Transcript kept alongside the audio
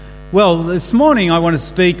Well, this morning I want to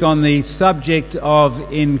speak on the subject of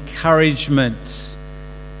encouragement.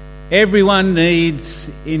 Everyone needs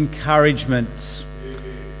encouragement.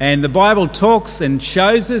 And the Bible talks and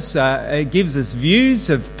shows us, it gives us views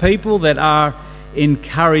of people that are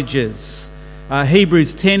encouragers.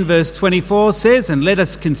 Hebrews 10 verse 24 says, "And let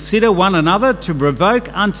us consider one another to provoke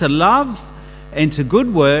unto love and to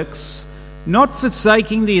good works, not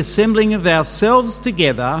forsaking the assembling of ourselves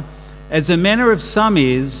together, as the manner of some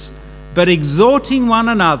is, but exhorting one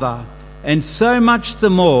another, and so much the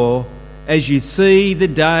more as you see the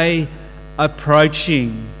day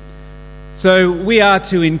approaching." So we are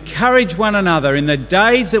to encourage one another in the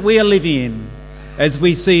days that we are living in. As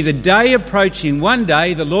we see the day approaching, one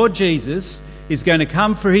day the Lord Jesus is going to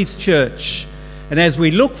come for his church. And as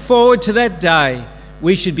we look forward to that day,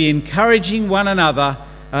 we should be encouraging one another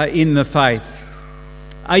in the faith.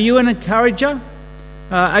 Are you an encourager?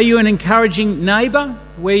 Are you an encouraging neighbour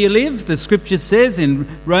where you live? The scripture says in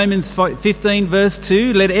Romans 15 verse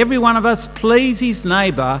 2, "Let every one of us please his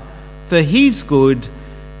neighbour for his good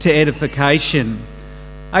to edification."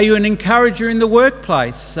 Are you an encourager in the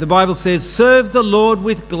workplace? The Bible says, "Serve the Lord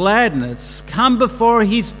with gladness, come before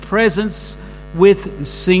his presence with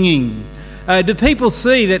singing." Do people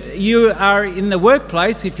see that you are in the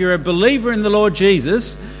workplace, if you're a believer in the Lord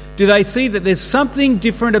Jesus, do they see that there's something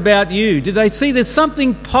different about you? Do they see there's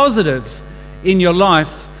something positive in your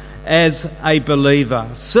life as a believer?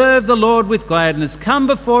 Serve the Lord with gladness. Come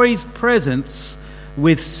before his presence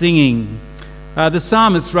with singing. The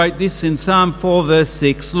psalmist wrote this in Psalm 4 verse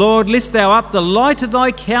 6, "Lord, lift thou up the light of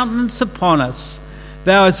thy countenance upon us.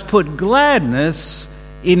 Thou hast put gladness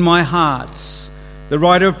in my heart." The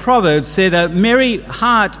writer of Proverbs said, "A merry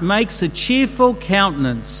heart makes a cheerful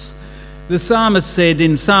countenance." The psalmist said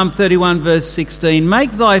in Psalm 31 verse 16,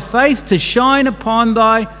 "Make thy face to shine upon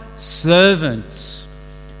thy servants."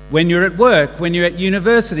 When you're at work, when you're at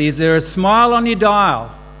university, is there a smile on your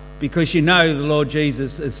dial because you know the Lord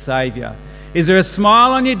Jesus as Saviour? Is there a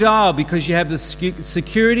smile on your dial because you have the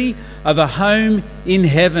security of a home in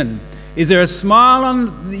heaven? Is there a smile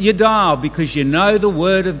on your dial because you know the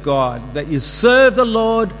Word of God, that you serve the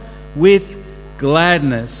Lord with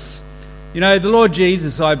gladness? You know, the Lord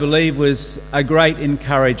Jesus, I believe, was a great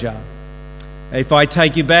encourager. If I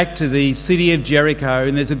take you back to the city of Jericho,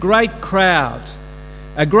 and there's a great crowd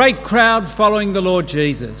following the Lord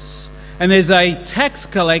Jesus. And there's a tax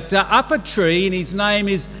collector up a tree, and his name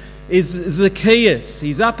is Zacchaeus.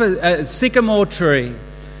 He's up a sycamore tree.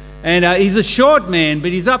 And he's a short man,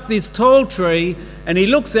 but he's up this tall tree, and he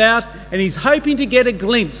looks out, and he's hoping to get a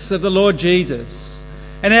glimpse of the Lord Jesus.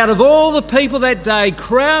 And out of all the people that day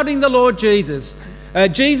crowding the Lord Jesus,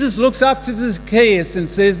 Jesus looks up to Zacchaeus and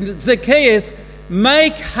says, "Zacchaeus,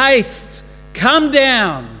 make haste, come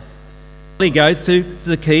down." He goes to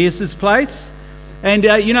Zacchaeus' place, and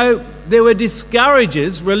there were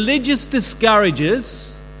discouragers, religious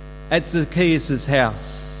discouragers, at Zacchaeus'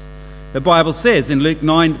 house. The Bible says in Luke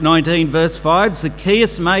 19 verse 5,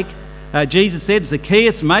 Jesus said,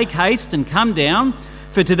 "Zacchaeus, make haste and come down,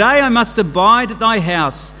 for today I must abide at thy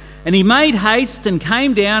house." And he made haste and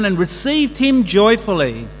came down and received him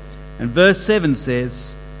joyfully. And verse 7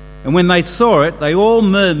 says, "And when they saw it, they all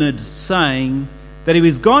murmured, saying that he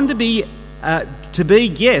was gone to be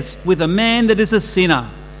guest with a man that is a sinner."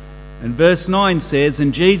 And verse 9 says,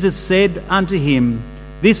 "And Jesus said unto him,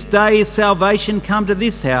 This day is salvation come to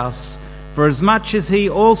this house, for as much as he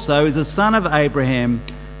also is a son of Abraham.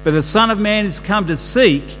 For the Son of Man is come to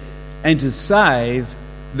seek and to save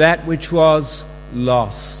that which was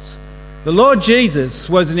lost." The Lord Jesus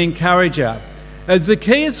was an encourager.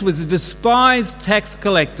 Zacchaeus was a despised tax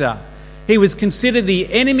collector. He was considered the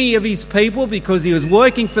enemy of his people because he was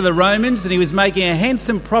working for the Romans and he was making a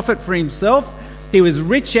handsome profit for himself. He was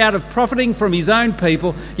rich out of profiting from his own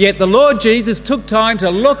people. Yet the Lord Jesus took time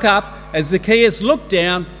to look up as Zacchaeus looked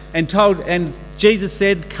down and Jesus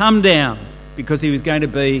said, "Come down," because he was going to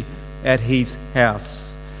be at his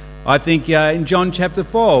house. I think in John chapter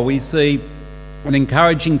 4 we see an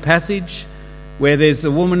encouraging passage where there's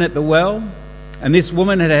a woman at the well, and this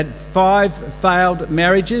woman had had 5 failed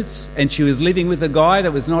marriages, and she was living with a guy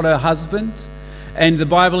that was not her husband. And the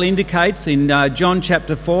Bible indicates in John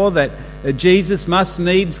chapter 4 that Jesus must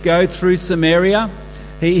needs go through Samaria.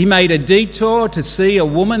 He made a detour to see a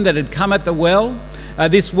woman that had come at the well.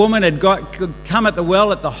 This woman had come at the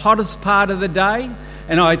well at the hottest part of the day,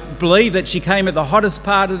 and I believe that she came at the hottest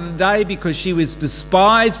part of the day because she was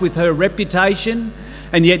despised with her reputation.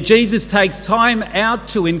 And yet Jesus takes time out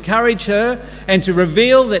to encourage her and to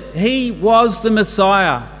reveal that he was the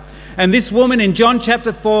Messiah. And this woman in John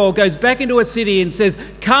chapter 4 goes back into a city and says,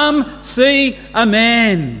 "Come see a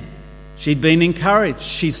man." She'd been encouraged.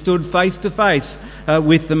 She stood face to face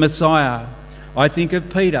with the Messiah. I think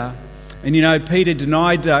of Peter. And you know, Peter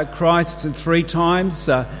denied Christ 3 times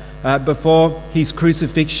before his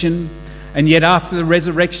crucifixion. And yet after the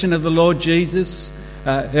resurrection of the Lord Jesus,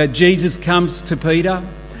 Jesus comes to Peter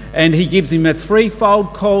and he gives him a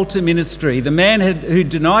 3-fold call to ministry. The man who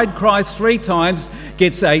denied Christ 3 times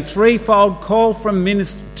gets a 3-fold call to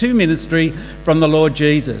ministry from the Lord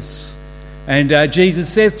Jesus. And Jesus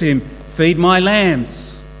says to him, feed my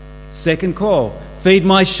lambs. 2nd call, feed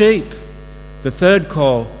my sheep. The 3rd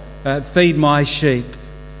call, feed my sheep.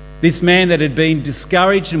 This man that had been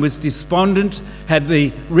discouraged and was despondent had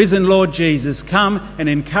the risen Lord Jesus come and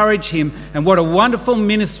encourage him. And what a wonderful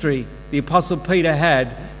ministry the Apostle Peter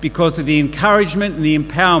had because of the encouragement and the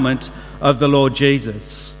empowerment of the Lord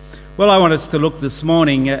Jesus. Well, I want us to look this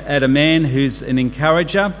morning at a man who's an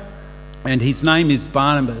encourager, and his name is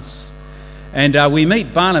Barnabas. And we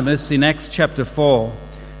meet Barnabas in Acts chapter 4.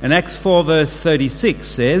 And Acts 4 verse 36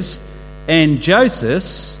 says, "And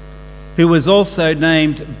Joseph, who was also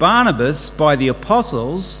named Barnabas by the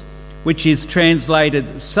apostles, which is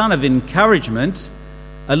translated son of encouragement,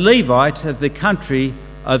 a Levite of the country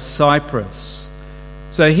of Cyprus."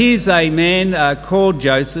 So here's a man called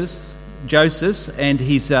Joseph, and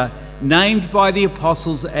he's named by the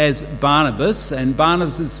apostles as Barnabas, and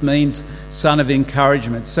Barnabas means son of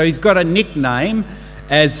encouragement. So he's got a nickname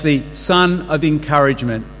as the son of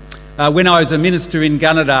encouragement. When I was a minister in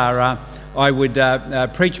Gunnedah, I would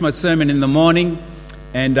preach my sermon in the morning,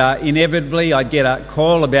 and inevitably I'd get a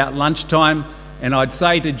call about lunchtime, and I'd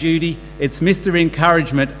say to Judy, "It's Mr.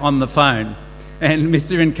 Encouragement on the phone." And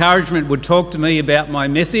Mr. Encouragement would talk to me about my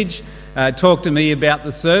message, talk to me about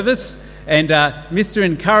the service, and Mr.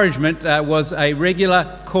 Encouragement was a regular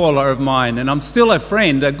caller of mine, and I'm still a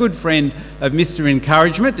good friend of Mr.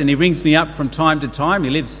 Encouragement, and he rings me up from time to time. He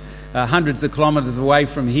lives hundreds of kilometres away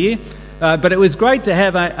from here. But it was great to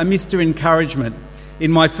have a Mr. Encouragement. In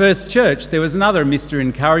my first church, there was another Mr.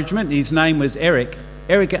 Encouragement. His name was Eric.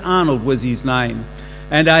 Eric Arnold was his name.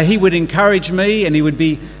 And he would encourage me, and he would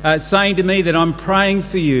be saying to me that I'm praying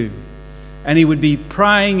for you. And he would be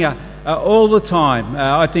praying all the time.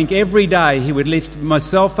 I think every day he would lift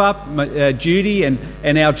myself up, Judy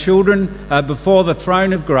and our children before the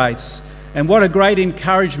throne of grace. And what a great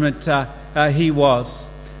encouragement he was.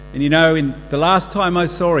 And you know, in the last time I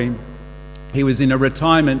saw him, he was in a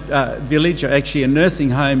retirement village, actually a nursing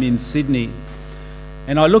home in Sydney.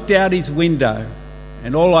 And I looked out his window,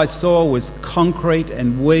 and all I saw was concrete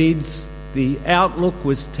and weeds. The outlook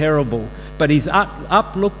was terrible, but his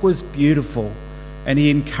uplook was beautiful. And he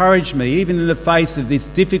encouraged me, even in the face of this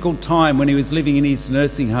difficult time when he was living in his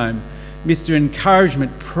nursing home. Mr.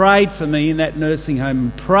 Encouragement prayed for me in that nursing home,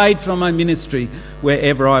 and prayed for my ministry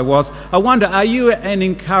wherever I was. I wonder, are you an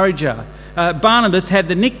encourager? Barnabas had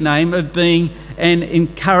the nickname of being an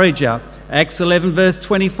encourager. Acts 11 verse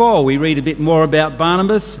 24, we read a bit more about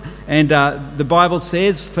Barnabas, and the Bible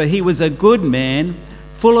says, "For he was a good man,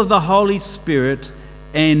 full of the Holy Spirit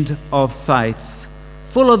and of faith."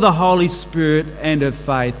 Full of the Holy Spirit and of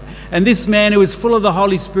faith. And this man who was full of the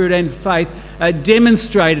Holy Spirit and faith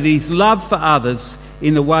demonstrated his love for others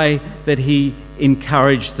in the way that he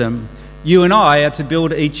encouraged them. You and I are to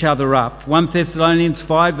build each other up. 1 Thessalonians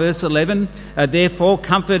 5 verse 11, "Therefore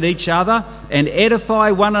comfort each other and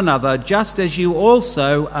edify one another, just as you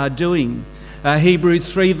also are doing." Hebrews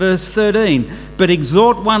 3 verse 13, "But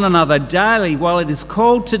exhort one another daily while it is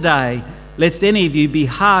called today, lest any of you be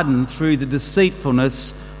hardened through the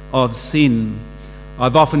deceitfulness of sin."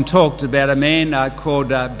 I've often talked about a man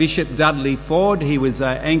called Bishop Dudley Ford. He was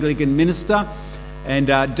an Anglican minister. And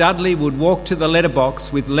Dudley would walk to the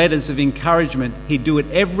letterbox with letters of encouragement. He'd do it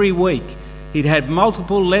every week. He'd had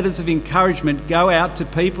multiple letters of encouragement go out to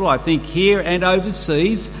people, I think here and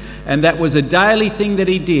overseas, and that was a daily thing that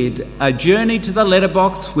he did, a journey to the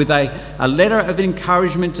letterbox with a letter of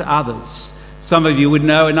encouragement to others. Some of you would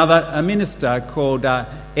know a minister called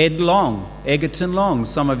Egerton Long,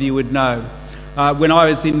 some of you would know. When I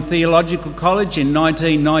was in theological college in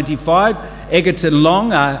 1995, Egerton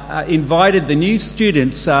Long invited the new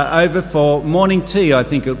students over for morning tea, I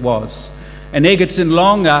think it was. And Egerton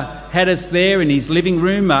Long had us there in his living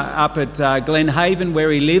room up at Glenhaven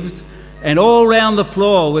where he lived, and all round the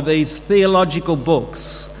floor were these theological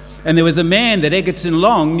books. And there was a man that Egerton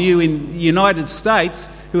Long knew in the United States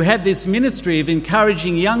who had this ministry of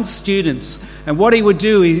encouraging young students. And what he would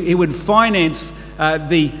do, he would finance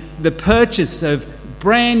the purchase of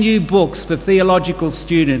brand new books for theological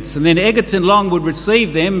students. And then Egerton Long would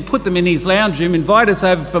receive them, put them in his lounge room, invite us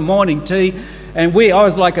over for morning tea. And I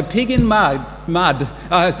was like a pig in mud mud.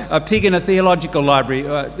 A pig in a theological library.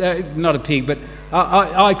 Not a pig, but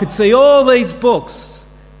I could see all these books.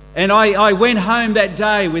 And I went home that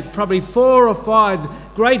day with probably 4 or 5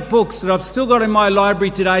 great books that I've still got in my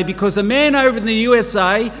library today, because a man over in the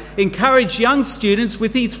USA encouraged young students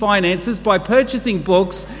with his finances by purchasing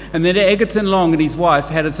books, and then Egerton Long and his wife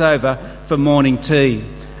had us over for morning tea.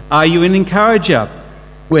 Are you an encourager?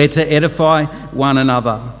 We're to edify one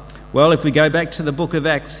another. Well, if we go back to the book of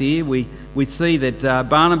Acts here, we see that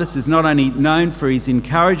Barnabas is not only known for his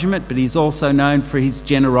encouragement, but he's also known for his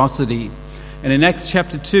generosity. And in Acts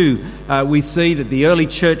chapter 2, we see that the early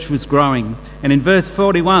church was growing. And in verse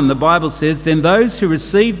 41, the Bible says, "Then those who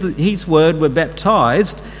received his word were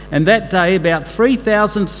baptised, and that day about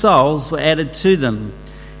 3,000 souls were added to them."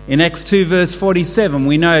 In Acts 2 verse 47,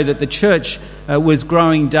 we know that the church was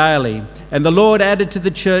growing daily. And the Lord added to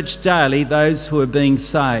the church daily those who are being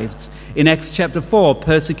saved. In Acts chapter 4,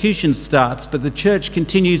 persecution starts, but the church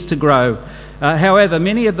continues to grow. However,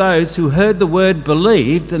 many of those who heard the word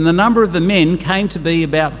believed, and the number of the men came to be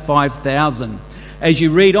about 5,000. As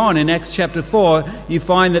you read on in Acts chapter 4, you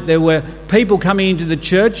find that there were people coming into the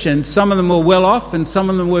church, and some of them were well off and some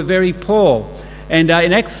of them were very poor. And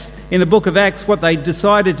in the book of Acts, what they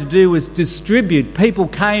decided to do was distribute. People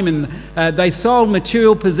came and they sold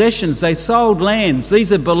material possessions, they sold lands.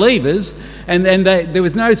 These are believers, and there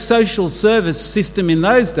was no social service system in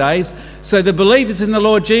those days, so the believers in the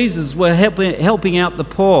Lord Jesus were helping out the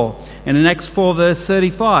poor. And in Acts 4 verse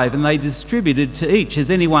 35, "And they distributed to each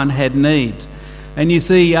as anyone had need." And you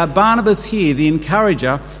see, Barnabas here, the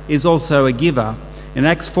encourager, is also a giver. In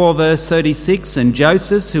Acts 4 verse 36, "And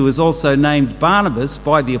Joseph, who was also named Barnabas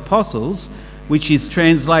by the apostles, which is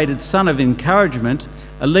translated son of encouragement,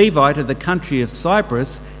 a Levite of the country of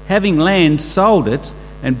Cyprus, having land, sold it,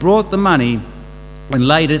 and brought the money and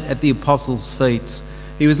laid it at the apostles' feet."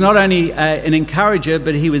 He was not only an encourager,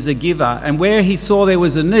 but he was a giver. And where he saw there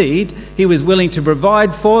was a need, he was willing to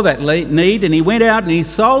provide for that need, and he went out and he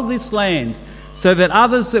sold this land so that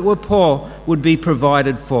others that were poor would be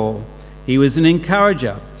provided for. He was an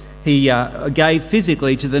encourager. He gave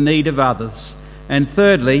physically to the need of others. And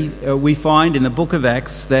thirdly, we find in the book of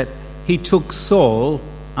Acts that he took Saul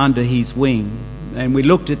under his wing. And we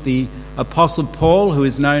looked at the Apostle Paul, who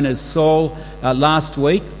is known as Saul, last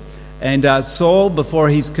week. And Saul, before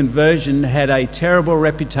his conversion, had a terrible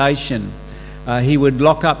reputation. He would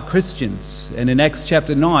lock up Christians. And in Acts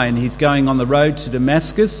chapter 9, he's going on the road to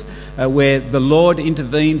Damascus, where the Lord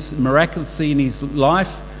intervenes miraculously in his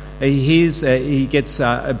life. He gets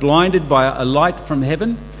blinded by a light from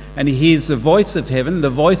heaven, and he hears the voice of heaven, the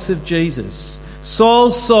voice of Jesus.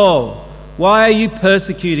 "Saul, Saul, why are you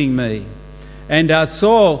persecuting me?" And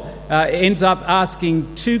Saul ends up asking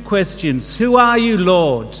 2 questions. "Who are you,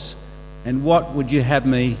 Lord? And what would you have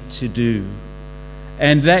me to do?"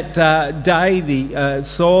 And that day,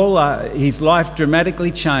 Saul, his life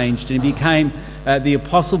dramatically changed, and he became the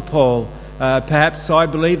Apostle Paul. Perhaps, I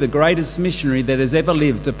believe, the greatest missionary that has ever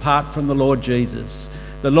lived apart from the Lord Jesus.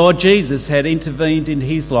 The Lord Jesus had intervened in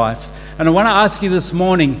his life. And I want to ask you this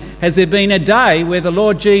morning, has there been a day where the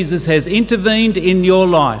Lord Jesus has intervened in your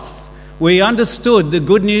life? We understood the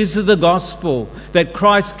good news of the gospel, that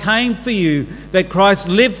Christ came for you, that Christ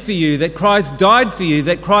lived for you, that Christ died for you,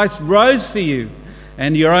 that Christ rose for you,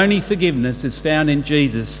 and your only forgiveness is found in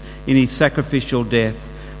Jesus, in his sacrificial death.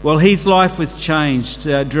 Well, his life was changed,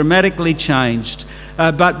 dramatically changed.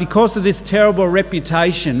 But because of this terrible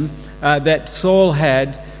reputation that Saul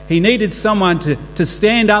had, he needed someone to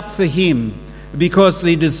stand up for him, because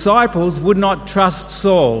the disciples would not trust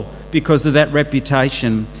Saul because of that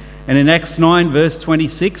reputation. And in Acts 9 verse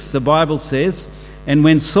 26, the Bible says, "And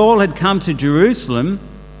when Saul had come to Jerusalem,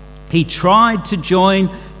 he tried to join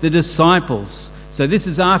the disciples." So this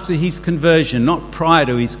is after his conversion, not prior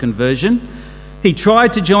to his conversion. "He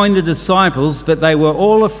tried to join the disciples, but they were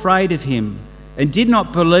all afraid of him and did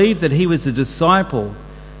not believe that he was a disciple.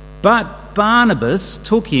 But Barnabas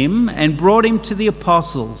took him and brought him to the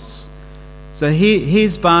apostles." So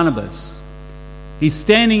here's Barnabas. He's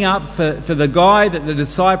standing up for the guy that the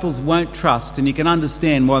disciples won't trust, and you can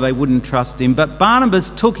understand why they wouldn't trust him. But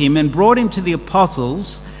Barnabas took him and brought him to the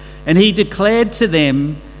apostles, and he declared to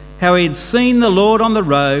them how he had seen the Lord on the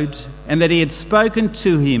road, and that he had spoken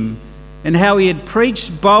to him, and how he had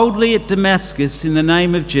preached boldly at Damascus in the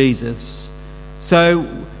name of Jesus. So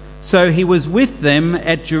he was with them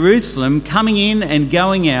at Jerusalem, coming in and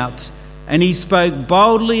going out, and he spoke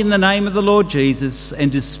boldly in the name of the Lord Jesus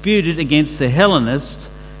and disputed against the Hellenists,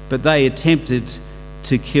 but they attempted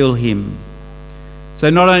to kill him. So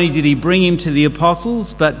not only did he bring him to the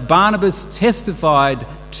apostles, but Barnabas testified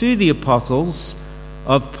to the apostles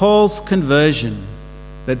of Paul's conversion,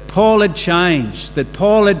 that Paul had changed, that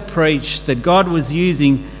Paul had preached, that God was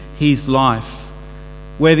using his life.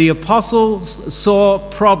 Where the apostles saw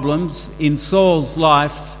problems in Saul's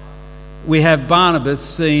life, we have Barnabas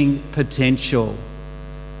seeing potential.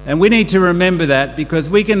 And we need to remember that, because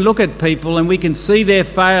we can look at people and we can see their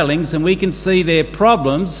failings and we can see their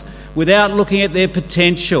problems without looking at their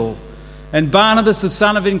potential. And Barnabas, the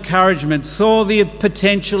son of encouragement, saw the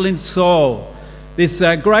potential in Saul, this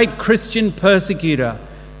great Christian persecutor,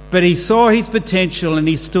 but he saw his potential and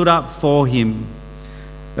he stood up for him.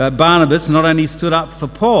 Barnabas not only stood up for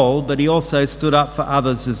Paul, but he also stood up for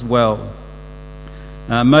others as well.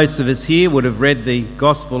 Most of us here would have read the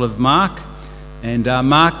Gospel of Mark, and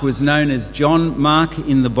Mark was known as John Mark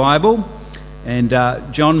in the Bible, and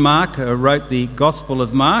John Mark wrote the Gospel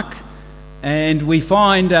of Mark, and we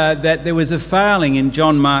find that there was a failing in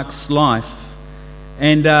John Mark's life,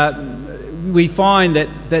 and we find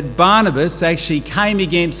that Barnabas actually came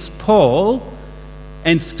against Paul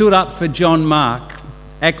and stood up for John Mark.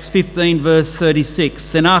 Acts 15 verse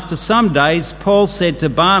 36. Then after some days Paul said to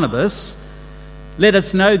Barnabas, Let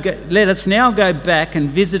us now go back and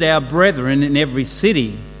visit our brethren in every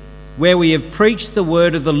city where we have preached the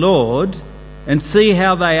word of the Lord, and see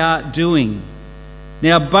how they are doing.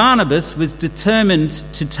 Now Barnabas was determined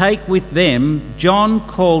to take with them John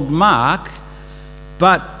called Mark,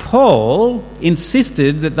 but Paul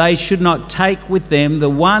insisted that they should not take with them the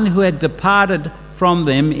one who had departed from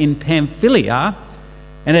them in Pamphylia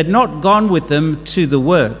and had not gone with them to the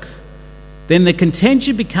work. Then the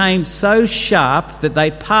contention became so sharp that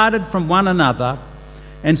they parted from one another,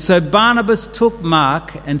 and so Barnabas took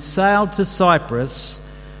Mark and sailed to Cyprus,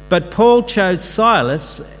 but Paul chose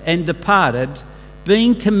Silas and departed,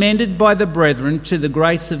 being commended by the brethren to the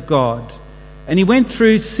grace of God. And he went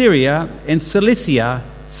through Syria and Cilicia,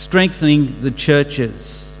 strengthening the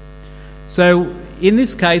churches. So in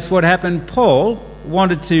this case, what happened, Paul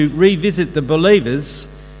wanted to revisit the believers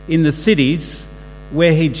in the cities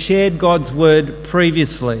where he'd shared God's word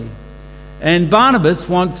previously. And Barnabas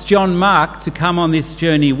wants John Mark to come on this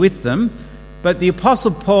journey with them, but the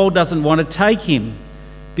Apostle Paul doesn't want to take him,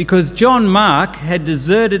 because John Mark had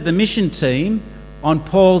deserted the mission team on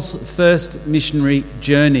Paul's first missionary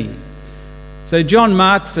journey. So John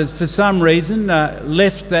Mark, for some reason,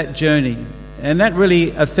 left that journey. And that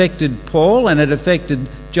really affected Paul, and it affected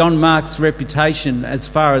John Mark's reputation as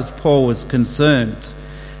far as Paul was concerned.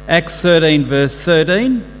 Acts 13 verse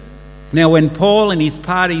 13. Now when Paul and his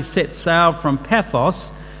party set sail from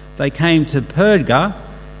Paphos, they came to Perga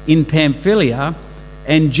in Pamphylia,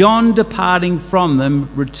 and John, departing from them,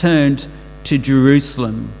 returned to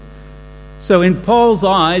Jerusalem. So in Paul's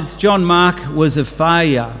eyes, John Mark was a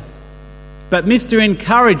failure. But Mr.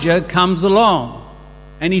 Encourager comes along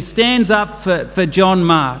and he stands up for John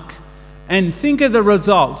Mark. And think of the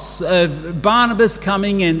results of Barnabas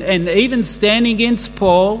coming and even standing against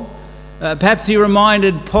Paul. Perhaps he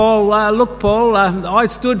reminded Paul, look, Paul, I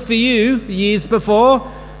stood for you years before.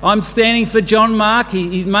 I'm standing for John Mark.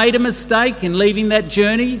 He made a mistake in leaving that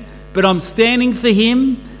journey, but I'm standing for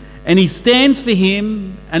him. And he stands for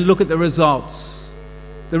him, and look at the results.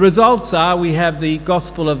 The results are we have the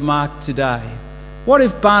Gospel of Mark today. What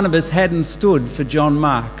if Barnabas hadn't stood for John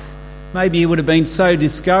Mark? Maybe he would have been so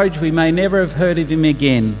discouraged we may never have heard of him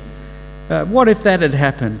again. What if that had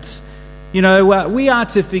happened? You know, we are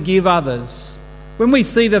to forgive others. When we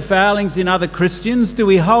see the failings in other Christians, do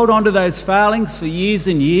we hold on to those failings for years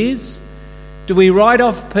and years? Do we write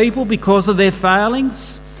off people because of their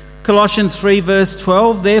failings? Colossians 3 verse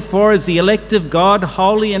 12, therefore as the elect of God,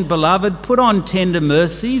 holy and beloved, put on tender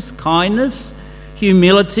mercies, kindness,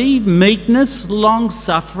 humility, meekness,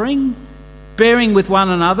 long-suffering, bearing with one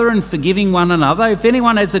another and forgiving one another. If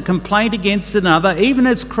anyone has a complaint against another, even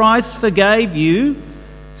as Christ forgave you,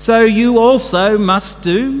 so you also must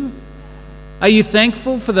do. Are you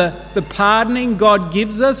thankful for the pardoning God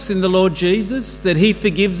gives us in the Lord Jesus, that he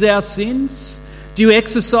forgives our sins? Do you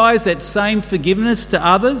exercise that same forgiveness to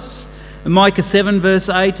others? Micah 7 verse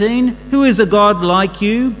 18, who is a God like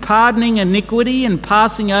you, pardoning iniquity and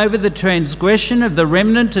passing over the transgression of the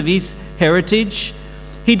remnant of his heritage?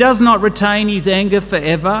 He does not retain his anger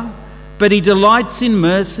forever, but he delights in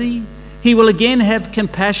mercy. He will again have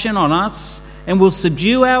compassion on us and will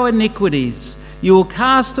subdue our iniquities. You will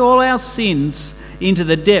cast all our sins into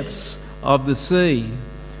the depths of the sea.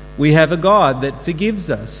 We have a God that forgives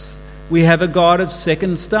us. We have a God of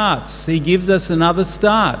second starts. He gives us another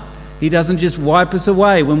start. He doesn't just wipe us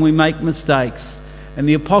away when we make mistakes. And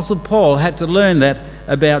the Apostle Paul had to learn that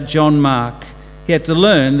about John Mark. He had to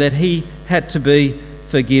learn that he had to be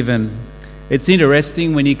forgiven. It's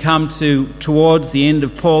interesting when you come towards the end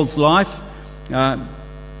of Paul's life,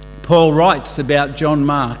 Paul writes about John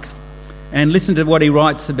Mark. And listen to what he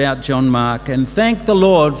writes about John Mark. And thank the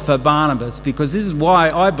Lord for Barnabas, because this is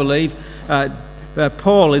why I believe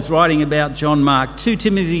Paul is writing about John Mark. 2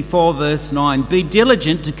 Timothy 4 verse 9, "Be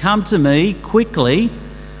diligent to come to me quickly,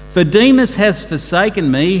 for Demas has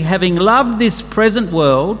forsaken me, having loved this present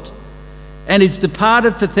world, and is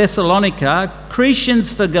departed for Thessalonica,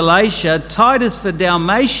 Crescens for Galatia, Titus for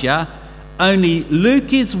Dalmatia, only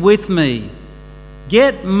Luke is with me.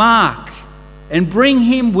 Get Mark and bring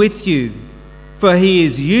him with you, for he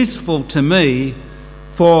is useful to me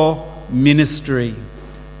for ministry."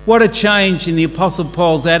 What a change in the Apostle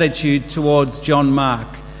Paul's attitude towards John Mark.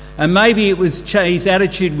 And maybe his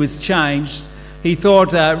attitude was changed. He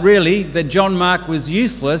thought really that John Mark was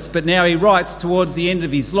useless, but now he writes towards the end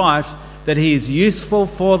of his life that he is useful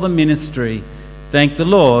for the ministry. Thank the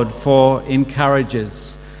Lord for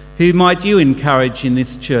encouragers. Who might you encourage in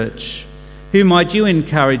this church? Who might you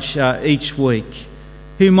encourage each week?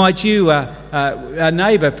 Who might you, a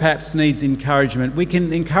neighbour perhaps needs encouragement. We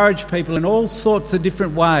can encourage people in all sorts of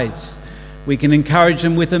different ways. We can encourage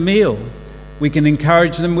them with a meal. We can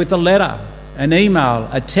encourage them with a letter, an email,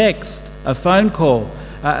 a text, a phone call,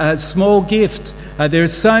 a small gift. There are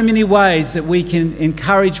so many ways that we can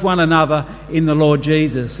encourage one another in the Lord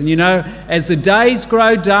Jesus. And you know, as the days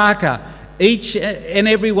grow darker, each and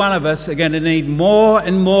every one of us are going to need more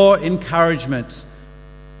and more encouragement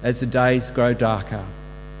as the days grow darker.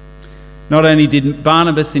 Not only did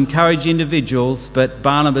Barnabas encourage individuals, but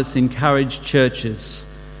Barnabas encouraged churches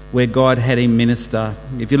where God had him minister.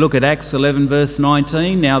 If you look at Acts 11 verse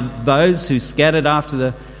 19, "Now those who were scattered after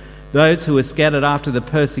the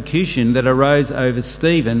persecution that arose over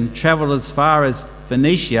Stephen travelled as far as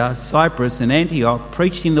Phoenicia, Cyprus and Antioch,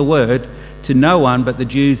 preaching the word to no one but the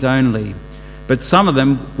Jews only. But some of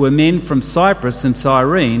them were men from Cyprus and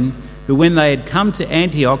Cyrene, who when they had come to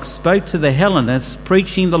Antioch spoke to the Hellenists,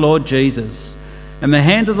 preaching the Lord Jesus. And the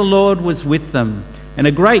hand of the Lord was with them, and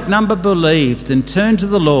a great number believed and turned to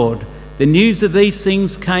the Lord. The news of these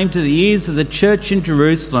things came to the ears of the church in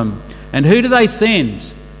Jerusalem. And who do they send?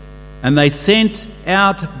 And they sent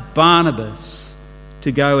out Barnabas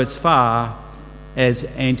to go as far as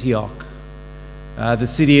Antioch." The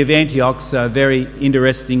city of Antioch's a very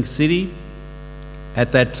interesting city.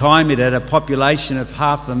 At that time, it had a population of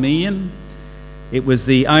 500,000. It was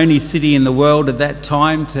the only city in the world at that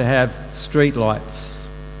time to have street lights.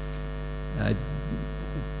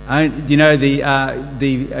 You know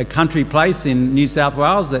the country place in New South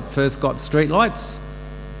Wales that first got street lights?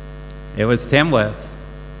 It was Tamworth.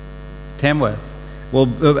 Well,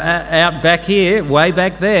 out back here, way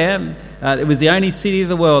back there, it was the only city of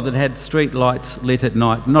the world that had street lights lit at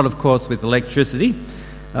night. Not, of course, with electricity.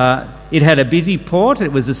 It had a busy port,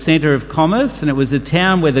 it was a centre of commerce, and it was a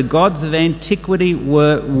town where the gods of antiquity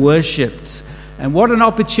were worshipped. And what an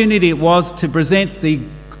opportunity it was to present the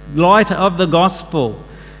light of the gospel.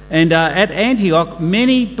 And at Antioch,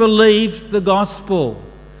 many believed the gospel.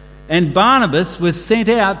 And Barnabas was sent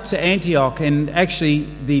out to Antioch, and actually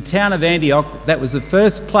the town of Antioch, that was the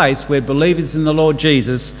first place where believers in the Lord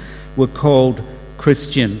Jesus were called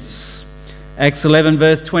Christians. Acts 11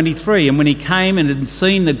 verse 23, "And when he came and had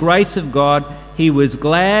seen the grace of God, he was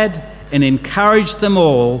glad and encouraged them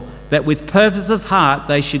all that with purpose of heart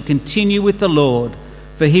they should continue with the Lord.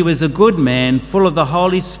 For he was a good man, full of the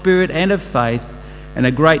Holy Spirit and of faith, and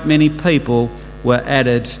a great many people were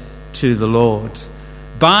added to the Lord."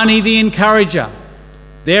 Barney the encourager.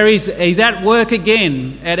 He's at work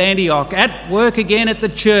again at Antioch, at work again at the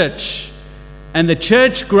church. And the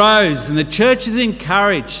church grows and the church is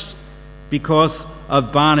encouraged because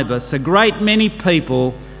of Barnabas. A great many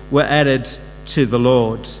people were added to the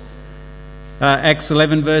Lord. Acts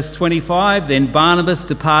 11 verse 25, "Then Barnabas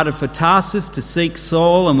departed for Tarsus to seek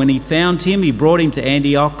Saul, and when he found him, he brought him to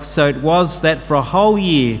Antioch. So it was that for a whole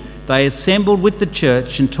year they assembled with the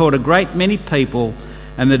church and taught a great many people,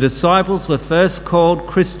 and the disciples were first called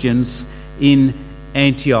Christians in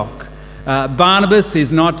Antioch." Barnabas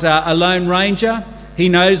is not a lone ranger. He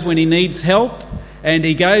knows when he needs help, and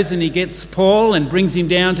he goes and he gets Paul and brings him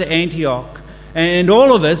down to Antioch. And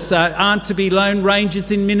all of us aren't to be lone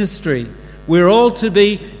rangers in ministry. We're all to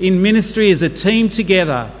be in ministry as a team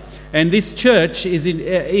together. And this church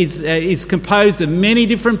is composed of many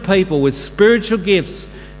different people with spiritual gifts,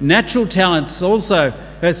 natural talents, also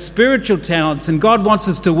spiritual talents. And God wants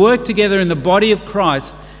us to work together in the body of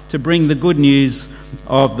Christ to bring the good news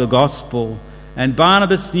of the gospel. And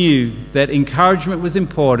Barnabas knew that encouragement was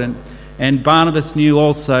important, and Barnabas knew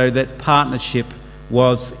also that partnership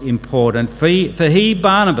was important. For he,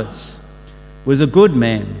 Barnabas, was a good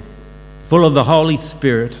man, full of the Holy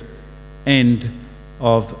Spirit and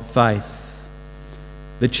of faith.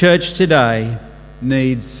 The church today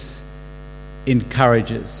needs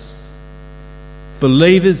encouragers.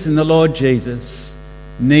 Believers in the Lord Jesus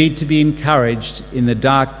need to be encouraged in the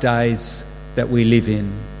dark days that we live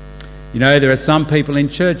in. You know, there are some people in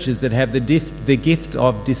churches that have the gift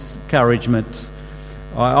of discouragement.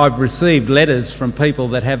 I've received letters from people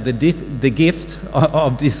that have the gift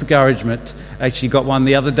of discouragement. Actually got one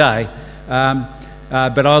the other day.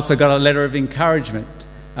 But I also got a letter of encouragement.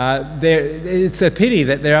 It's a pity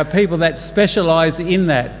that there are people that specialise in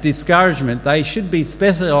that discouragement. They should be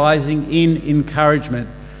specialising in encouragement.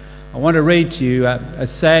 I want to read to you a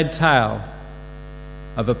sad tale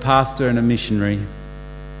of a pastor and a missionary.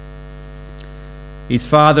 His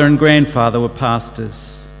father and grandfather were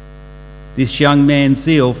pastors. This young man's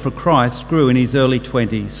zeal for Christ grew in his early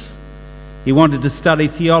 20s. He wanted to study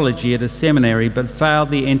theology at a seminary but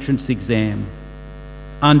failed the entrance exam.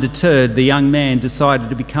 Undeterred, the young man decided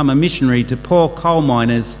to become a missionary to poor coal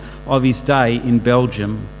miners of his day in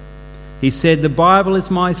Belgium. He said, "The Bible is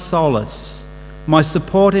my solace, my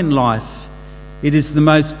support in life. It is the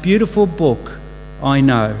most beautiful book I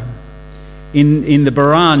know." In the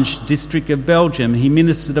Barange district of Belgium, he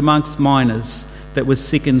ministered amongst miners that were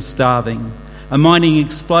sick and starving. A mining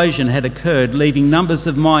explosion had occurred, leaving numbers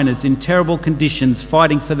of miners in terrible conditions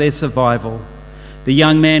fighting for their survival. The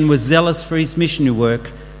young man was zealous for his missionary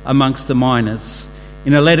work amongst the miners.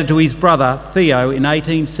 In a letter to his brother Theo in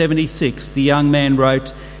 1876, the young man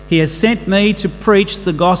wrote, "He has sent me to preach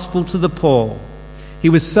the gospel to the poor." He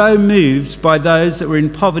was so moved by those that were in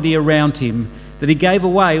poverty around him that he gave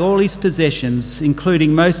away all his possessions,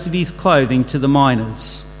 including most of his clothing, to the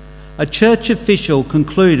miners. A church official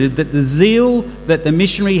concluded that the zeal that the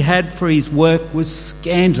missionary had for his work was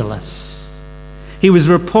scandalous. He was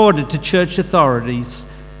reported to church authorities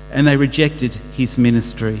and they rejected his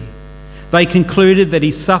ministry. They concluded that he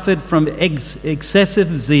suffered from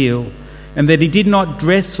excessive zeal and that he did not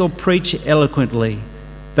dress or preach eloquently.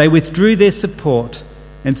 They withdrew their support,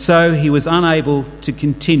 and so he was unable to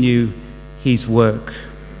continue his work.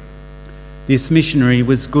 This missionary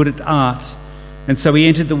was good at art, and so he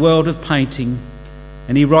entered the world of painting.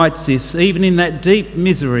 And he writes this, "Even in that deep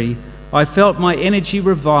misery, I felt my energy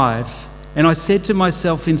revive, and I said to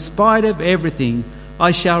myself, in spite of everything, I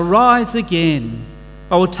shall rise again.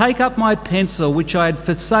 I will take up my pencil, which I had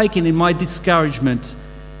forsaken in my discouragement,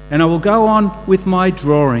 and I will go on with my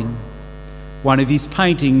drawing." One of his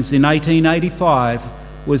paintings in 1885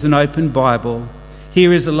 was an open Bible.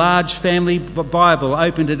 Here is a large family Bible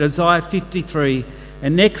opened at Isaiah 53,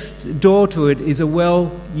 and next door to it is a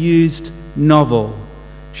well-used novel,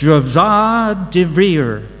 Joie de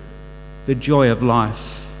vivre, The Joy of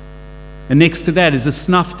Life. And next to that is a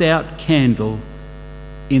snuffed-out candle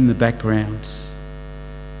in the background.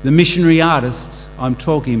 The missionary artist I'm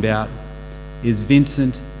talking about is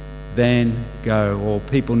Vincent van Gogh, or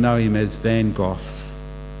people know him as Van Gogh.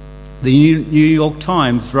 The New York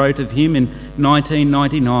Times wrote of him in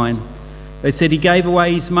 1999. They said he gave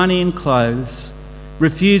away his money and clothes,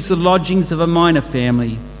 refused the lodgings of a miner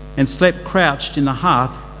family, and slept crouched in the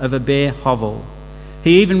hearth of a bare hovel.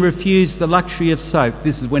 He even refused the luxury of soap.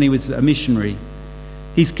 This is when he was a missionary.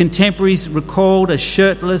 His contemporaries recalled a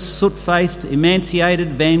shirtless, soot-faced,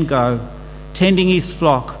 emaciated Van Gogh tending his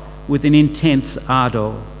flock with an intense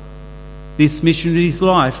ardour. This missionary's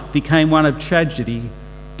life became one of tragedy,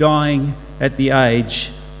 dying at the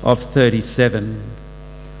age of 37.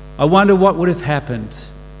 I wonder what would have happened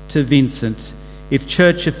to Vincent if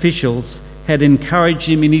church officials had encouraged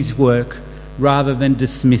him in his work rather than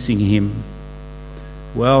dismissing him.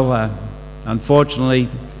 Well, unfortunately,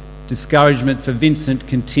 discouragement for Vincent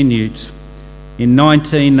continued. In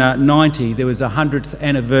 1990, there was a 100th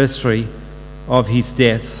anniversary of his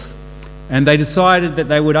death, and they decided that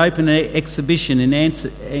they would open an exhibition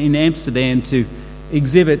in Amsterdam to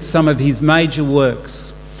exhibit some of his major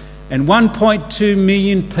works. And 1.2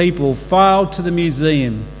 million people filed to the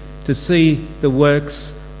museum to see the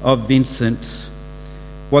works of Vincent.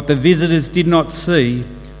 What the visitors did not see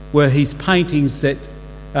were his paintings that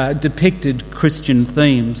depicted Christian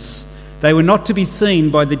themes. They were not to be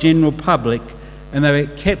seen by the general public, and they were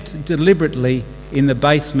kept deliberately in the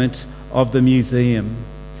basement of the museum.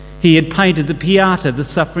 He had painted the Pieta, the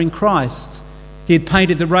suffering Christ. He had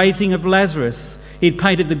painted the raising of Lazarus. He had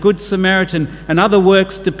painted the Good Samaritan and other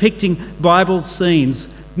works depicting Bible scenes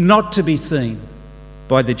not to be seen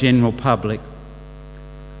by the general public.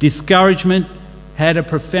 Discouragement had a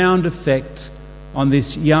profound effect on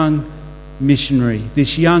this young missionary,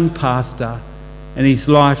 this young pastor, and his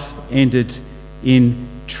life ended in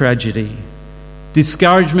tragedy.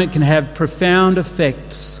 Discouragement can have profound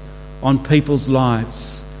effects on people's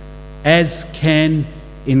lives, as can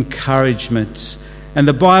encouragement. And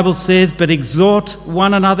the Bible says, "But exhort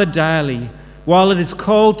one another daily, while it is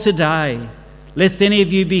called today, lest any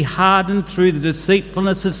of you be hardened through the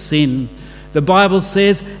deceitfulness of sin." The Bible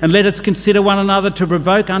says, "And let us consider one another to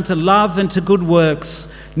provoke unto love and to good works,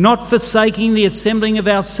 not forsaking the assembling of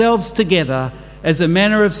ourselves together, as the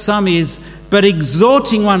manner of some is, but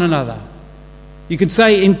exhorting one another." You can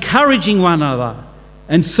say encouraging one another,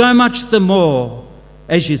 and so much the more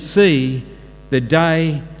as you see the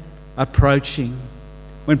day approaching.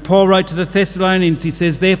 When Paul wrote to the Thessalonians, he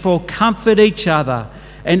says, "Therefore comfort each other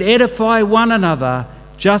and edify one another,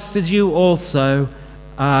 just as you also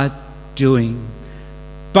are doing."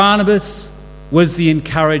 Barnabas was the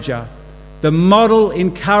encourager, the model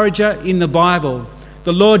encourager in the Bible.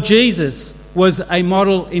 The Lord Jesus was a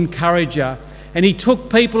model encourager, and he took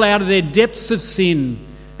people out of their depths of sin,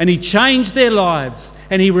 and he changed their lives,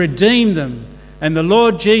 and he redeemed them. And the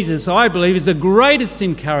Lord Jesus, I believe, is the greatest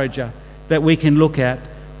encourager that we can look at.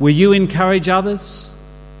 Will you encourage others?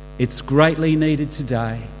 It's greatly needed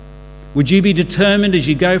today. Would you be determined as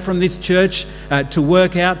you go from this church to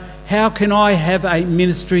work out, how can I have a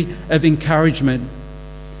ministry of encouragement?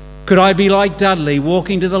 Could I be like Dudley,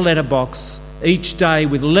 walking to the letterbox each day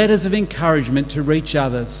with letters of encouragement to reach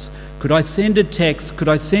others? Could I send a text? Could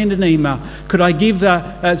I send an email? Could I give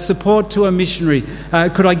support to a missionary?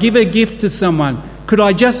 Could I give a gift to someone? Could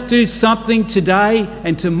I just do something today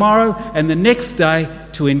and tomorrow and the next day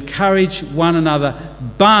to encourage one another?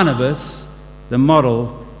 Barnabas, the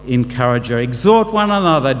model encourager. Exhort one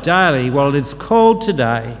another daily while it is called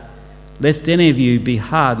today, lest any of you be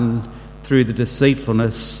hardened through the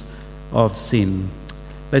deceitfulness of sin.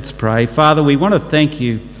 Let's pray. Father, we want to thank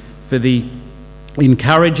you for the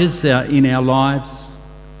encouragers in our lives.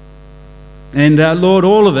 And Lord,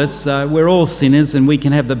 all of us, we're all sinners, and we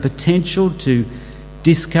can have the potential to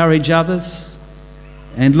discourage others.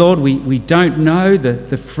 And Lord, we don't know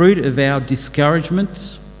the fruit of our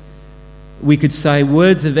discouragement. We could say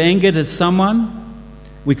words of anger to someone.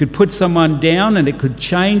 We could put someone down, and it could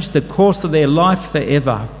change the course of their life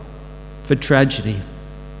forever for tragedy.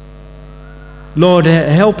 Lord,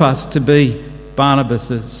 help us to be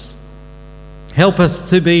Barnabases. Help us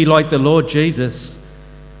to be like the Lord Jesus,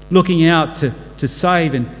 looking out to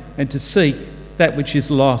save and to seek that which is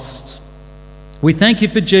lost. We thank you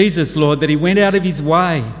for Jesus, Lord, that he went out of his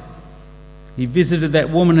way. He visited that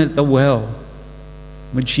woman at the well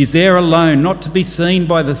when she's there alone, not to be seen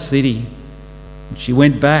by the city. She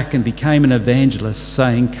went back and became an evangelist,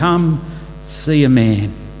 saying, "Come, see a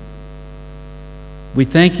man." We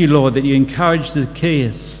thank you, Lord, that you encouraged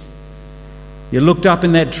Zacchaeus. You looked up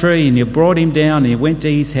in that tree and you brought him down and you went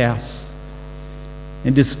to his house.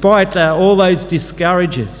 And despite all those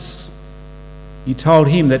discouragers, you told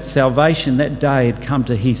him that salvation that day had come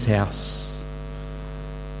to his house.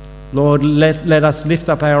 Lord, let us lift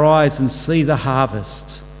up our eyes and see the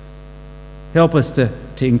harvest. Help us to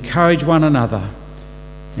encourage one another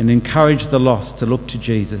and encourage the lost to look to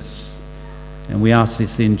Jesus. And we ask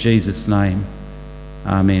this in Jesus' name.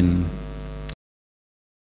 Amen.